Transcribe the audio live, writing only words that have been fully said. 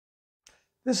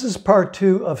This is part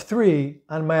 2 of 3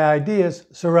 on my ideas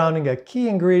surrounding a key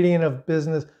ingredient of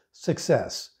business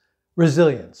success: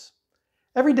 resilience.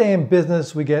 Every day in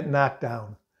business, we get knocked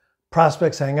down.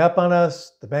 Prospects hang up on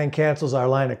us, the bank cancels our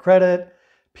line of credit,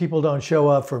 people don't show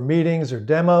up for meetings or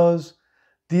demos,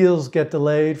 deals get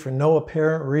delayed for no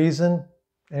apparent reason.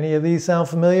 Any of these sound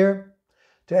familiar?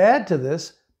 To add to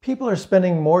this, people are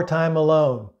spending more time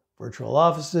alone, virtual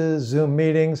offices, Zoom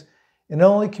meetings, and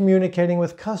only communicating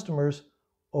with customers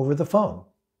over the phone.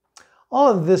 All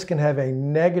of this can have a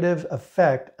negative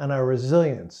effect on our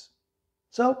resilience.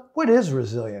 So, what is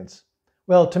resilience?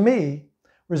 Well, to me,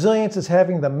 resilience is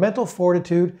having the mental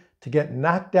fortitude to get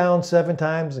knocked down 7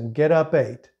 times and get up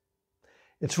 8.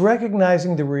 It's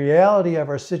recognizing the reality of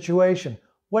our situation,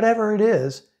 whatever it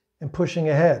is, and pushing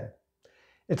ahead.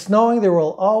 It's knowing there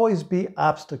will always be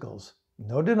obstacles,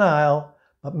 no denial,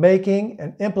 but making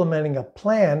and implementing a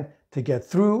plan to get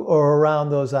through or around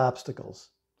those obstacles.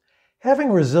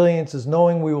 Having resilience is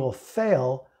knowing we will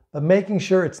fail, but making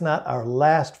sure it's not our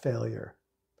last failure.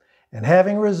 And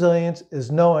having resilience is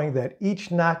knowing that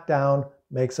each knockdown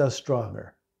makes us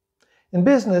stronger. In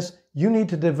business, you need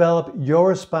to develop your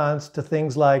response to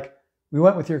things like, we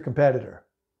went with your competitor.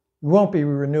 We won't be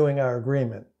renewing our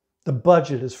agreement. The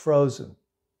budget is frozen.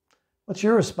 What's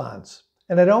your response?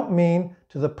 And I don't mean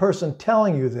to the person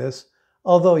telling you this,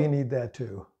 although you need that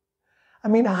too. I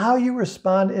mean how you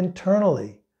respond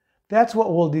internally. That's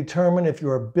what will determine if you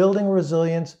are building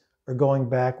resilience or going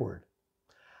backward.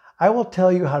 I will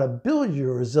tell you how to build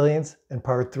your resilience in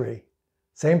part 3.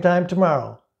 Same time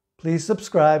tomorrow. Please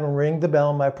subscribe and ring the bell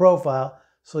on my profile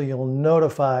so you'll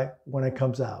notify when it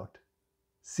comes out.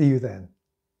 See you then.